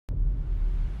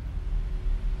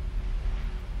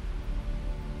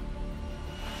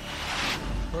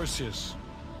Perseus.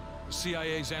 The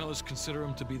CIA's analysts consider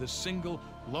him to be the single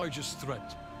largest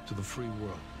threat to the free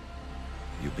world.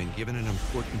 You've been given an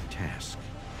important task.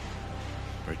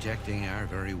 Protecting our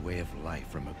very way of life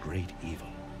from a great evil.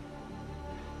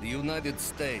 The United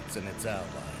States and its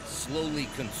allies slowly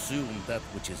consume that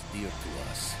which is dear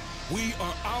to us. We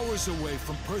are hours away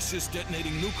from Perseus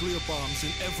detonating nuclear bombs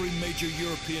in every major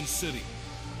European city.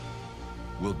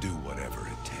 We'll do whatever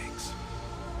it takes.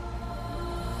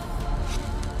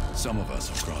 Some of us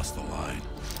will cross the line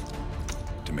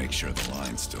to make sure the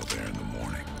line's still there in the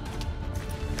morning.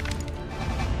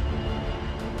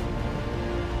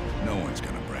 No one's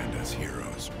gonna brand us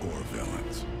heroes or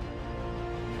villains.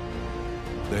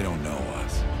 They don't know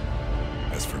us.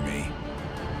 As for me,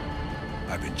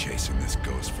 I've been chasing this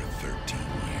ghost for 13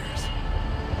 years.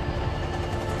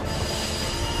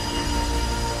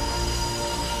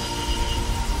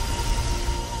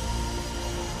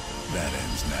 That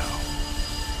ends now.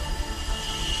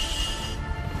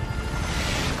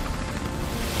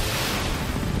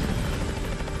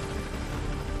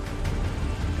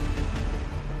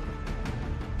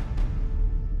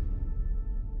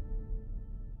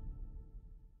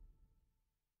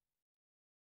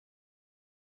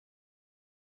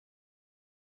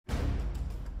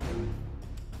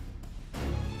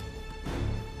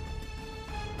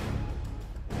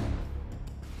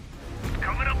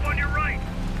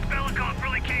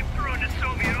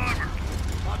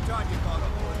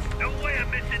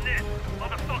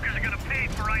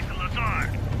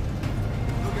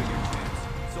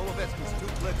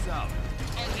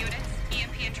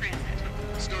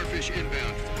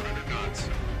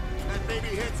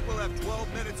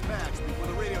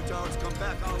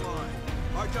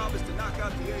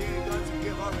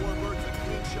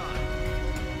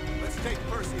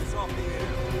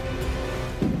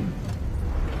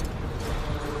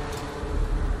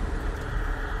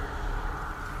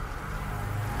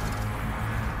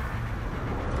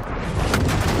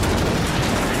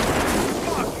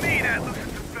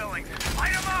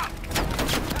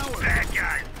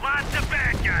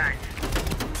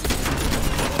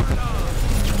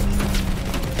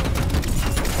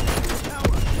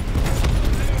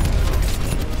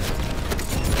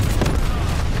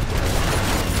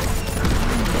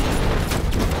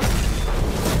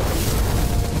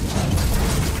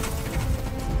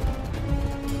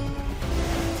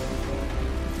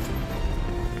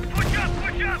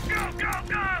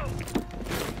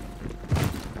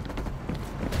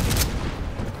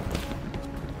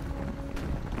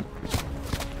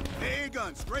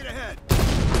 Straight ahead!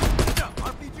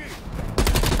 RPG!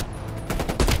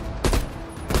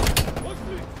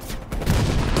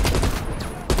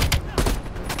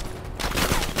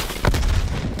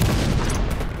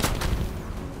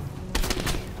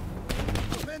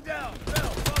 Men down!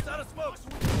 Bell! Cross out of smoke!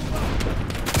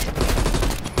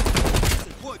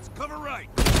 Woods, cover right!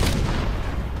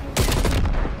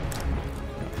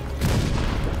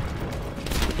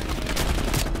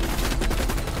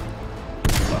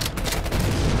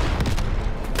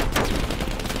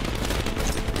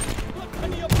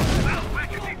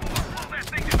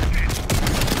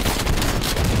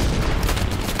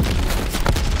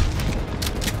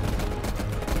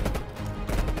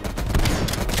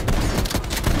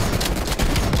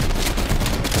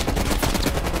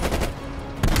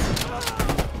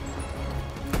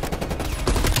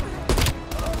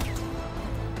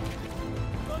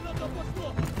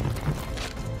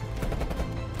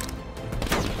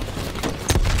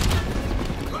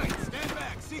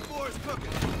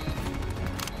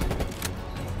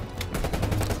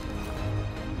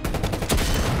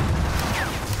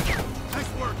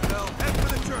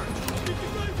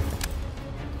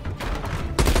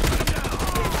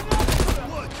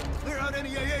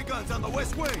 On the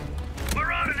west wing!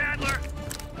 We're on it, Adler!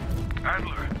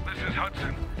 Adler, this is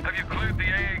Hudson. Have you cleared the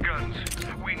AA guns?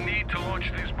 We need to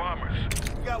launch these bombers.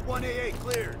 We got one AA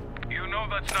cleared. You know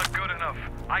that's not good enough.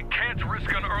 I can't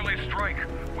risk an early strike.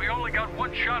 We only got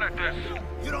one shot at this.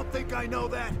 You don't think I know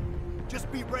that? Just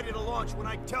be ready to launch when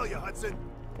I tell you, Hudson.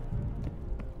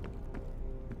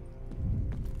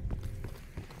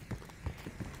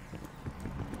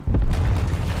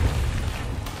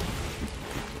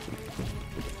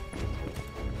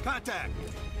 Contact!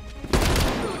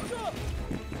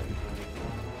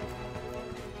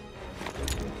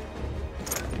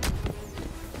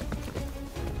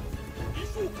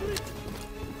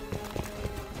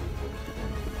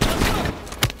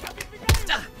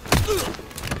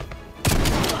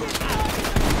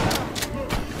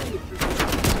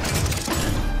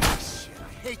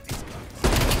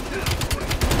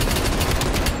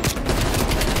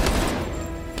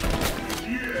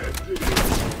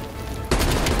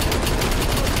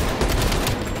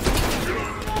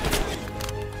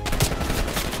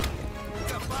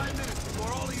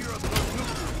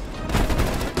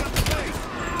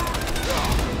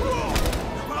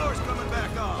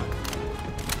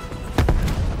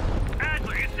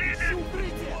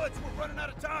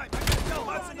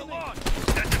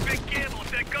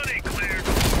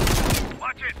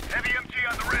 it! Heavy MG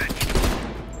on the ridge!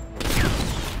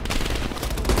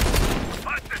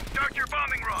 Hudson, start your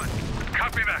bombing run!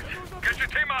 Copy that. Get your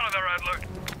team out of there, Adler.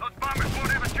 Those bombers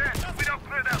won't have a chance if we don't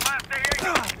clear that last AA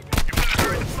gun. You better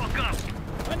hurry the fuck up.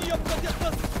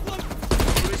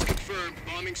 Police confirmed.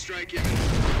 Bombing strike imminent.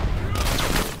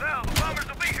 Well, the bombers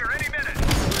will be here any minute.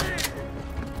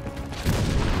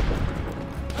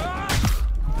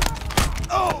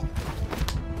 Oh!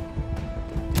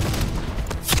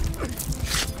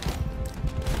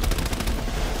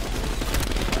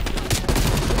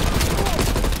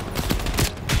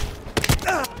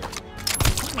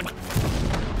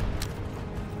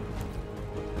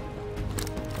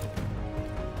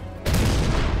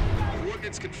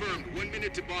 Coordinates confirmed. 1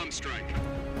 minute to bomb strike.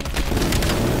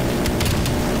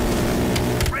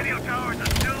 Radio towers are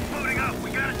still booting up.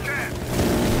 We got a chance.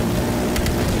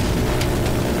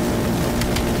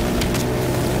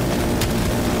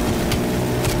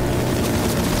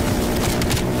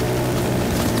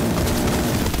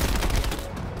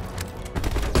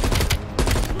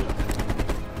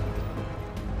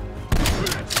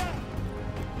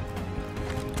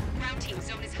 Ground team,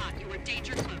 zone is hot. You are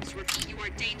danger close. Repeat, you are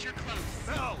danger close.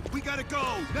 Bell, we gotta go,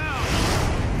 now!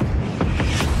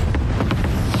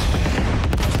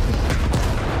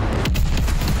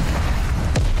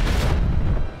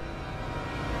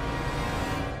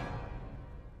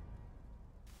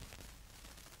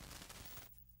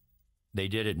 They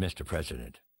did it, Mr.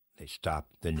 President. They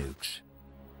stopped the nukes.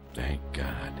 Thank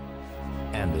God.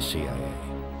 And the CIA.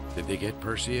 Did they get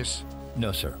Perseus?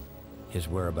 No, sir. His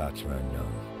whereabouts are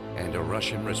unknown. And a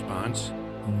Russian response?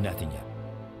 Nothing yet.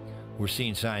 We're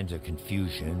seeing signs of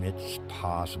confusion. It's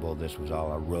possible this was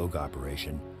all a rogue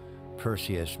operation.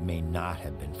 Perseus may not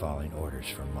have been following orders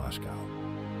from Moscow.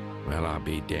 Well, I'll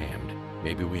be damned.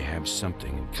 Maybe we have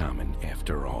something in common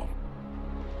after all.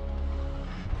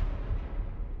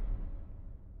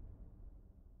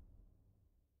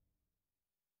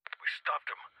 We stopped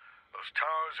them. Those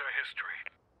towers are history.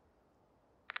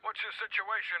 What's your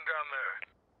situation down there?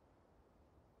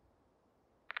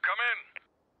 Come in.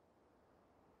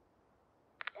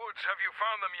 Woods, have you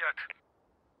found them yet?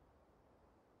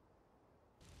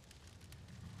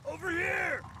 Over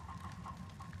here!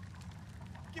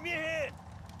 Give me a hand!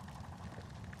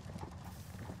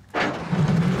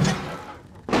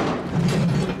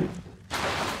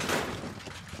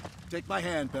 Take my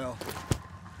hand, Bell.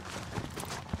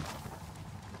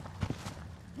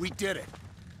 We did it.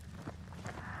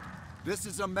 This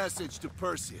is a message to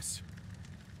Perseus,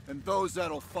 and those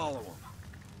that'll follow him.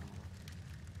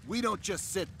 We don't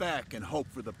just sit back and hope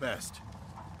for the best.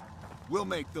 We'll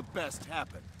make the best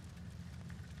happen.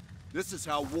 This is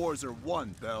how wars are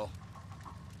won, Bell.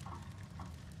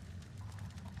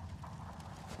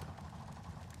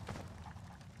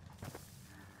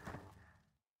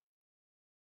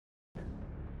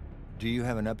 Do you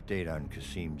have an update on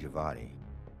Qasim Javadi?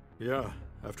 Yeah,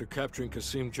 after capturing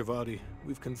Qasim Javadi,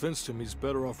 we've convinced him he's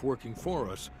better off working for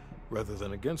us, rather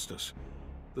than against us.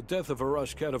 The death of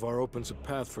Arash Kadivar opens a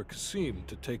path for Qasim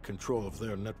to take control of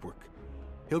their network.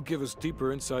 He'll give us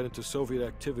deeper insight into Soviet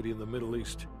activity in the Middle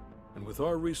East, and with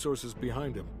our resources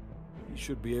behind him, he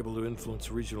should be able to influence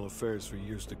regional affairs for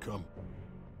years to come.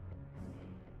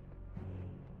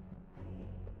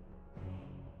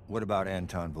 What about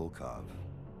Anton Volkov?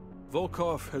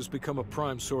 Volkov has become a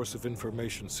prime source of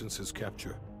information since his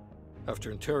capture.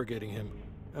 After interrogating him,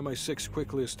 MI6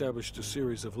 quickly established a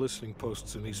series of listening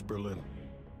posts in East Berlin.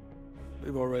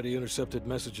 They've already intercepted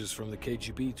messages from the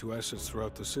KGB to assets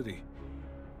throughout the city.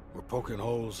 We're poking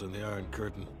holes in the Iron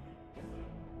Curtain.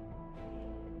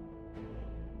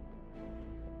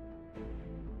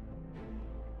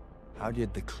 How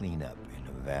did the cleanup in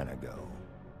Havana go?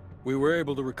 We were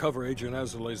able to recover Agent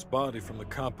Azoulay's body from the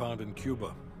compound in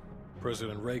Cuba.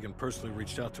 President Reagan personally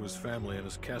reached out to his family, and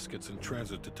his casket's in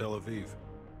transit to Tel Aviv.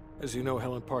 As you know,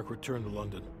 Helen Park returned to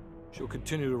London. She'll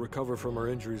continue to recover from her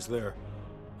injuries there.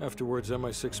 Afterwards,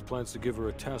 MI6 plans to give her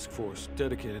a task force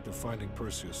dedicated to finding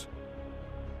Perseus.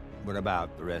 What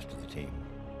about the rest of the team?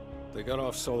 They got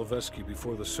off Solovetsky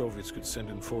before the Soviets could send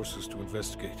in forces to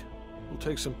investigate. It'll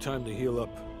take some time to heal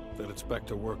up, then it's back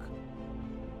to work.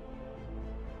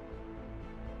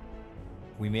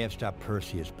 We may have stopped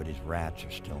Perseus, but his rats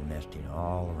are still nesting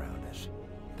all around us,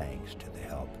 thanks to the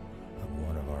help of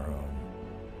one of our own.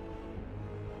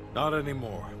 Not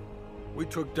anymore. We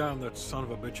took down that son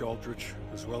of a bitch Aldrich,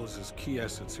 as well as his key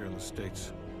assets here in the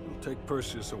States. It'll take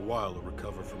Perseus a while to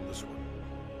recover from this one.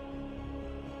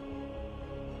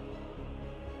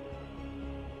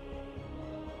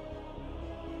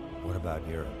 What about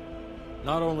Europe?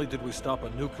 Not only did we stop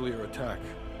a nuclear attack,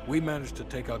 we managed to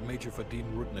take out Major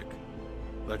Vadim Rudnik.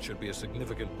 That should be a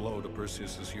significant blow to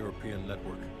Perseus's European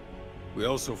network. We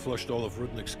also flushed all of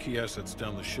Rudnick's key assets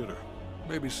down the shitter.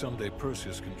 Maybe someday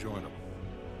Perseus can join him.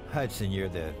 Hudson, you're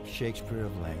the Shakespeare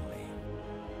of Langley.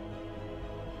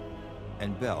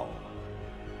 And Bell.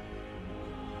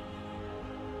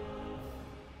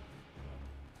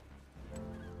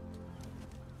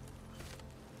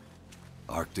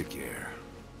 Arctic air.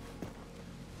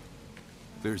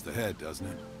 Clears the head, doesn't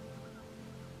it?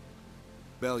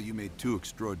 Bell, you made two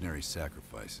extraordinary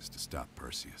sacrifices to stop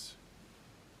Perseus.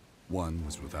 One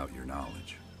was without your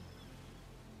knowledge.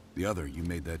 The other, you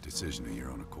made that decision of your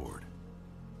own accord.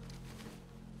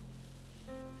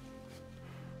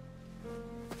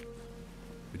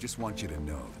 I just want you to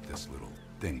know that this little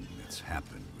thing that's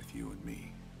happened with you and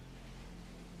me,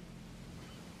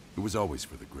 it was always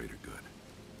for the greater good.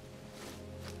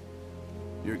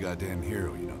 You're a goddamn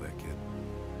hero, you know that, kid.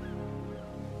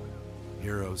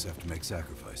 Heroes have to make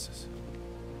sacrifices.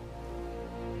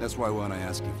 That's why when I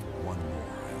ask you for one more,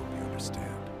 I hope you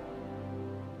understand.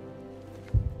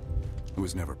 It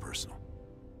was never personal.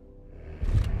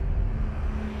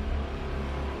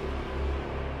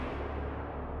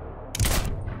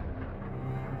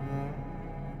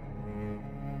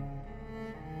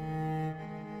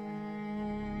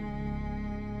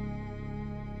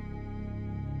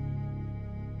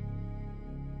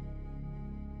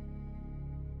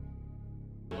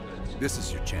 This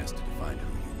is your chance to define who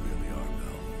you really are,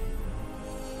 Bell.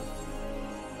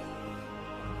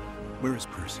 Where is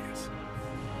Perseus?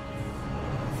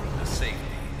 From the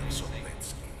safety of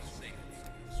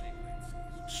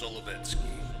Solovetsky.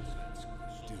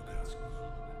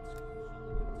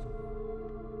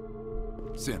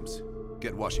 Sims,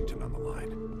 get Washington on the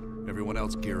line. Everyone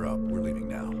else gear up. We're leaving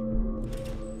now.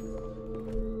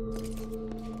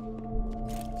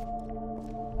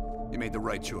 You made the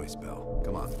right choice, Bell.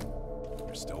 Come on.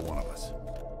 You're still one of us.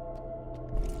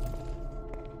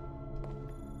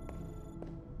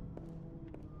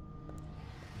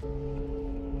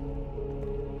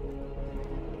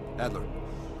 Adler.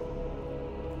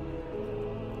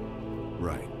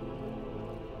 Right.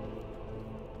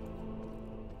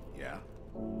 Yeah?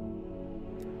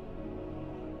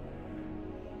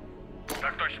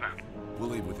 Так точно. We'll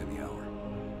leave within the hour.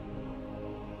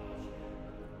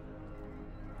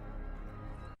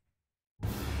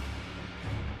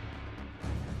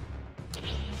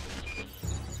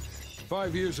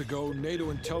 Five years ago, NATO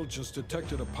intelligence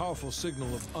detected a powerful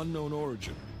signal of unknown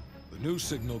origin. The new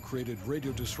signal created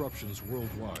radio disruptions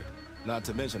worldwide. Not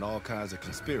to mention all kinds of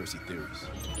conspiracy theories.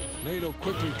 NATO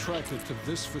quickly tracked it to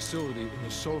this facility in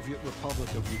the Soviet Republic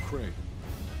of Ukraine,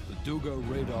 the Duga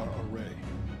Radar Array.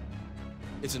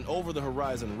 It's an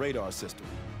over-the-horizon radar system.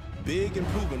 Big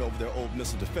improvement over their old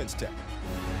missile defense tech.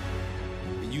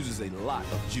 It uses a lot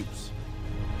of juice.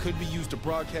 Could be used to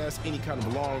broadcast any kind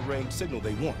of long-range signal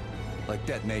they want. Like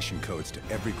detonation codes to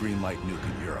every green light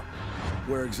nuke in Europe.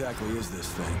 Where exactly is this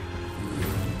thing?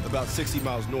 About 60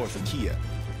 miles north of Kiev,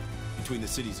 between the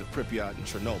cities of Pripyat and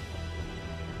Chernobyl.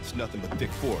 It's nothing but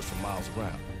thick forest for miles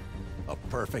around. A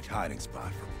perfect hiding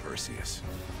spot for Perseus.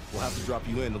 We'll have to drop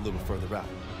you in a little further out.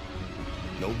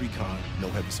 No recon, no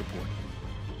heavy support.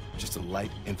 Just a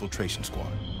light infiltration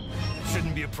squad.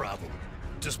 Shouldn't be a problem.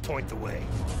 Just point the way.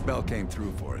 Bell came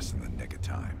through for us in the nick of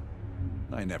time.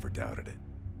 I never doubted it.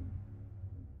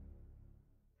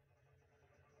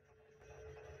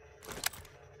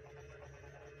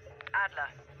 Adler,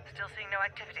 still seeing no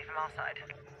activity from our side.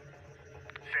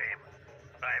 Same.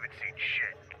 I haven't seen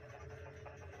shit.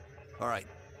 All right.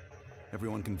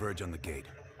 Everyone converge on the gate.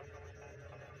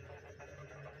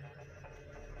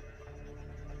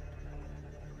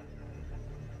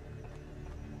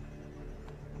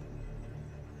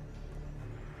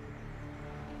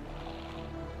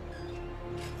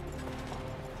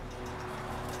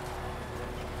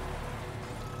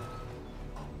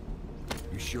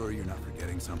 You sure you're not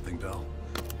forgetting something, Bell?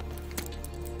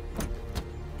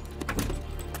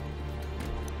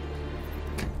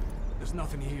 There's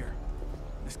nothing here.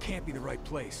 This can't be the right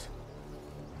place.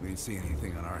 We ain't seeing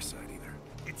anything on our side either.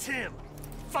 It's him.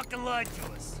 Fucking lied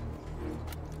to us.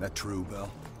 That true,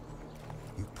 Bell?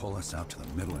 You pull us out to the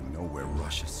middle of nowhere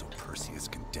Russia so Perseus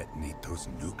can detonate those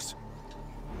nukes?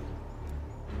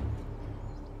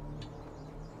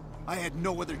 I had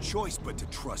no other choice but to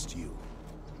trust you.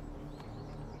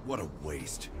 What a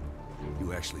waste.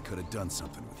 You actually could have done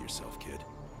something with yourself, kid.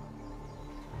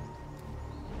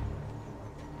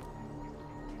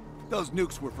 Those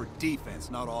nukes were for defense,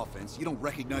 not offense. You don't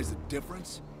recognize the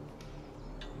difference?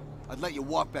 I'd let you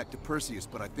walk back to Perseus,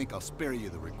 but I think I'll spare you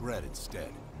the regret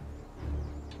instead.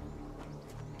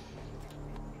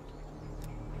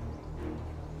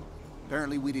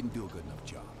 Apparently we didn't do a good enough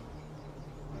job.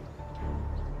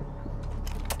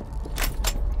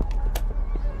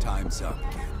 Time's up,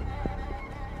 kid.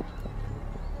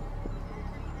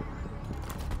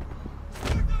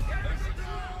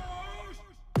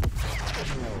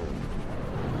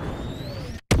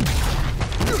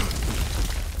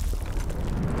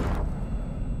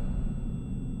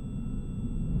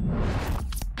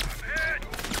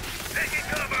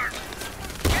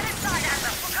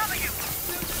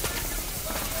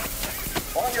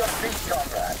 On your feet,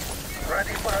 comrade.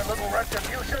 Ready for a little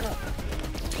retribution?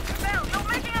 Bell, you're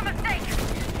making a mistake!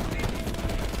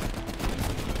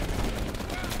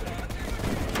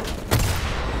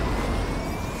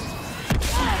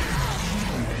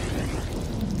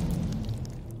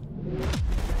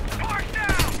 Force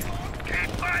down! Keep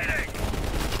fighting!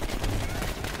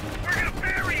 We're gonna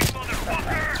bury you,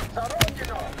 motherfucker!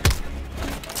 Sarongino!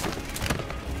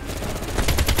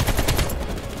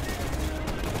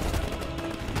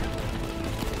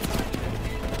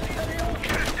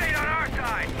 Should've stayed on our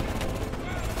side!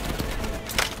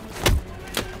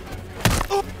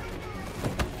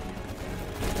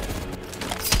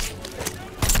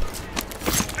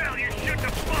 Bell, you shouldn't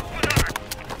have fucked with us!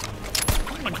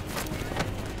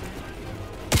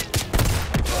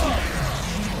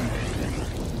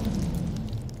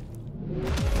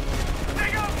 They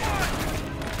got one!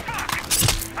 Fuck!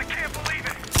 I can't believe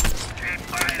it! Keep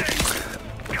fighting!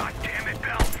 God damn it,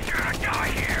 Bell! You're gonna die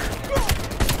here!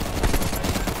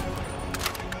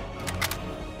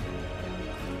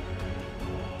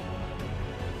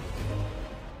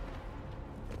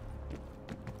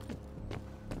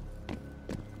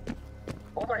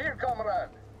 Over here, comrade.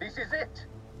 This is it.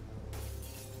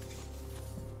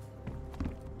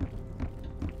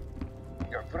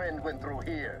 Your friend went through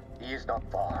here. He is not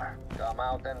far. Come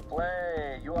out and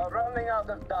play. You are running out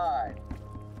of time.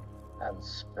 And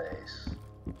space.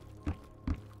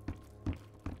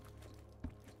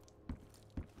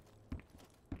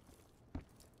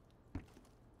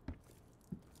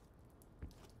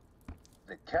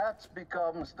 The cat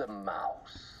becomes the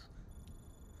mouse.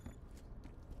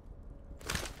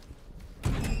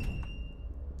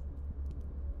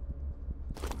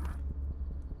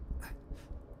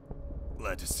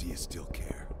 Glad to see you still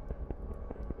care.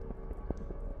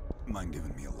 Mind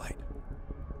giving me a light?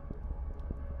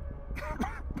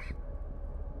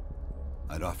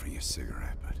 I'd offer you a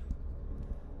cigarette, but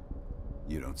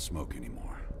you don't smoke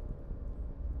anymore.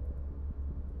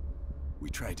 We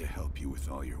tried to help you with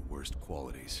all your worst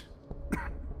qualities.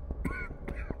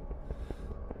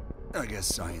 I guess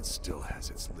science still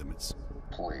has its limits.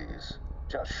 Please,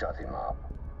 just shut him up.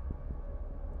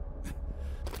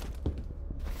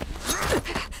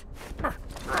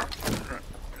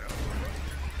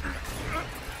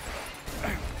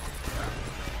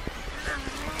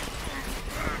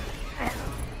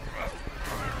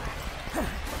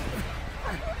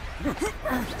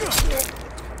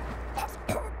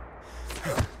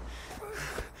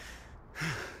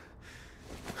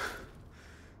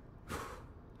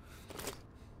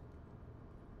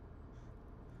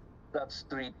 That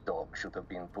street dog should have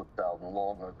been put down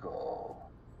long ago.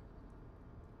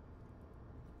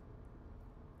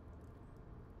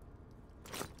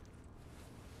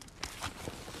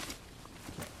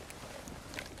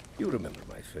 You remember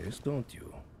my face, don't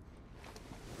you?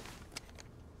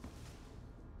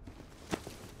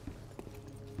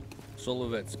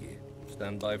 Solovetsky,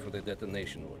 stand by for the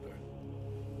detonation order.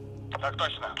 Так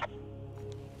точно.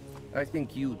 I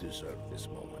think you deserve this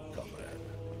moment, comrade.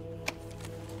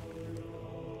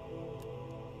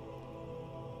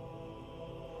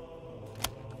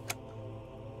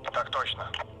 Так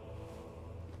точно.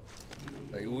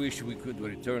 I wish we could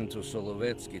return to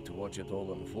Solovetsky to watch it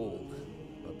all unfold,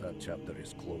 but that chapter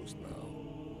is closed now.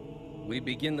 We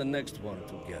begin the next one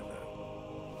together.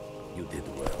 You did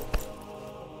well.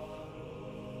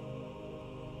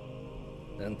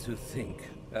 And to think,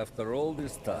 after all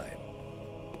this time,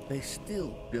 they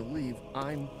still believe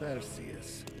I'm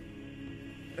Perseus.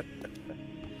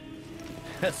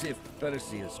 As if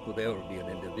Perseus could ever be an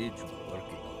individual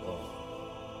working alone.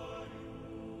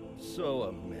 So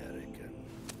American.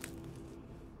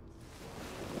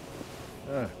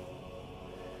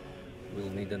 We'll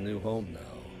need a new home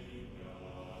now.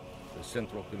 The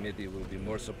Central Committee will be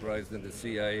more surprised than the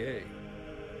CIA.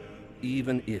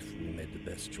 Even if we made the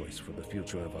best choice for the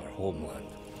future of our homeland.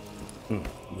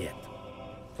 Yet,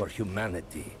 for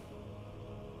humanity,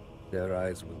 their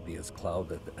eyes will be as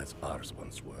clouded as ours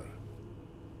once were.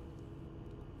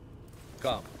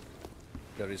 Come,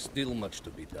 there is still much to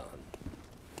be done.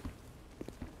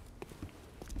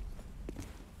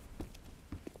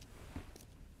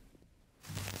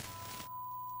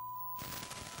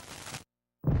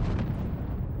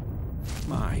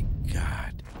 My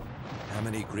God. How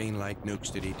many green light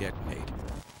nukes did he detonate?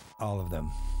 All of them,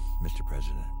 Mr.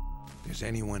 President. Does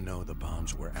anyone know the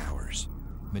bombs were ours?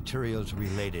 Materials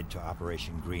related to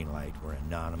Operation Greenlight were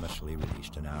anonymously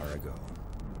released an hour ago,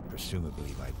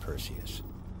 presumably by Perseus.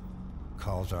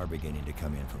 Calls are beginning to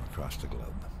come in from across the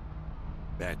globe.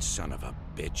 That son of a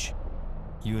bitch.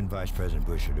 You and Vice President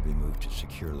Bush are to be moved to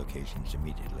secure locations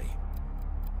immediately.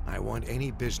 I want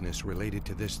any business related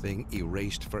to this thing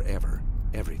erased forever.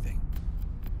 Everything.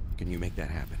 Can you make that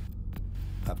happen?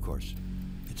 Of course.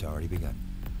 It's already begun.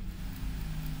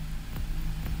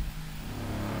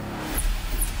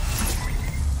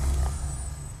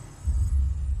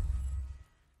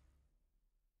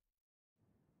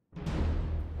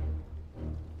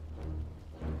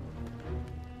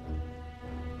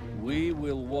 We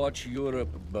will watch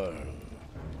Europe burn.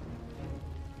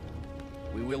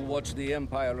 We will watch the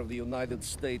empire of the United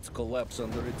States collapse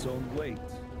under its own weight.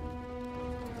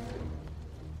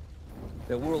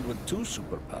 A world with two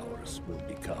superpowers will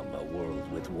become a world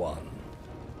with one.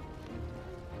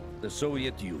 The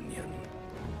Soviet Union.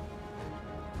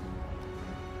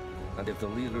 And if the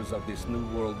leaders of this new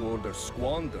world order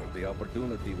squander the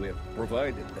opportunity we have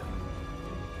provided them,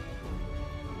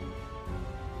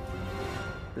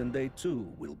 then they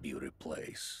too will be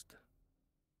replaced.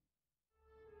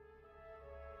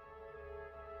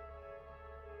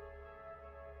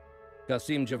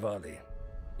 Qasim Javadi.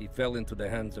 He fell into the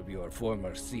hands of your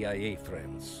former CIA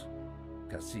friends.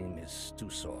 Qasim is too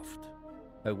soft.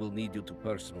 I will need you to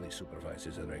personally supervise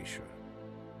his erasure.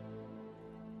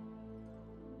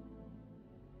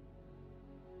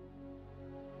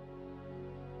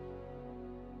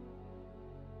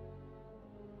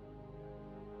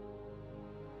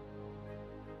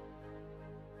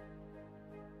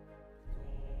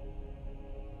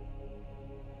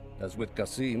 As with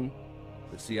Qasim,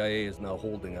 the CIA is now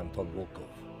holding Anton Volkov.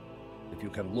 If you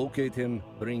can locate him,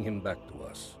 bring him back to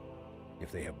us.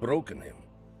 If they have broken him,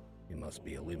 he must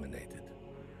be eliminated.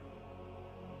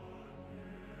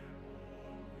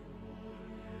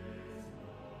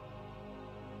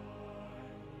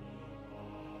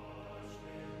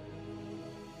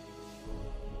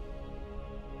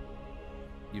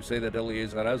 You say that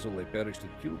Eleazar Azule perished in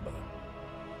Cuba.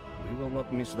 We will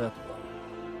not miss that one.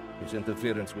 His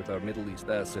interference with our Middle East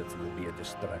assets will be a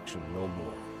distraction no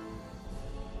more.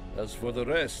 As for the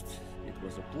rest, it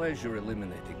was a pleasure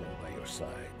eliminating them by your side.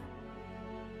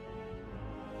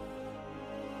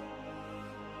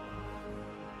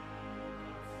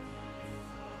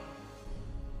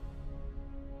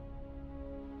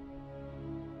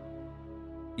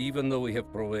 Even though we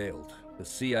have prevailed, the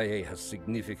CIA has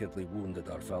significantly wounded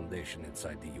our foundation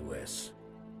inside the US.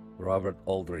 Robert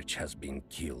Aldrich has been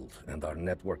killed, and our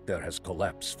network there has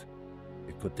collapsed.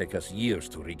 It could take us years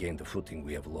to regain the footing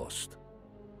we have lost.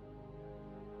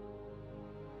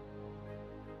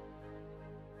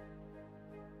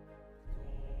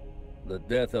 The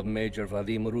death of Major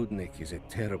Vadim Rudnik is a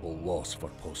terrible loss for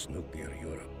post-nuclear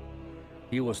Europe.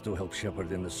 He was to help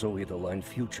shepherd in the Soviet-aligned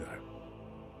future.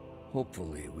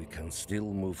 Hopefully, we can still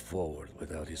move forward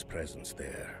without his presence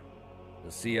there.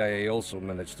 The CIA also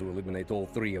managed to eliminate all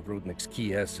three of Rudnik's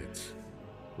key assets.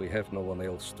 We have no one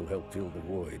else to help fill the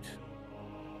void.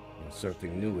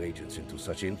 Inserting new agents into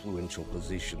such influential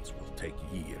positions will take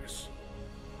years.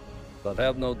 But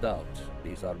have no doubt,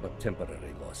 these are but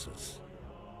temporary losses.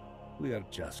 We are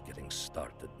just getting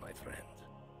started, my friend.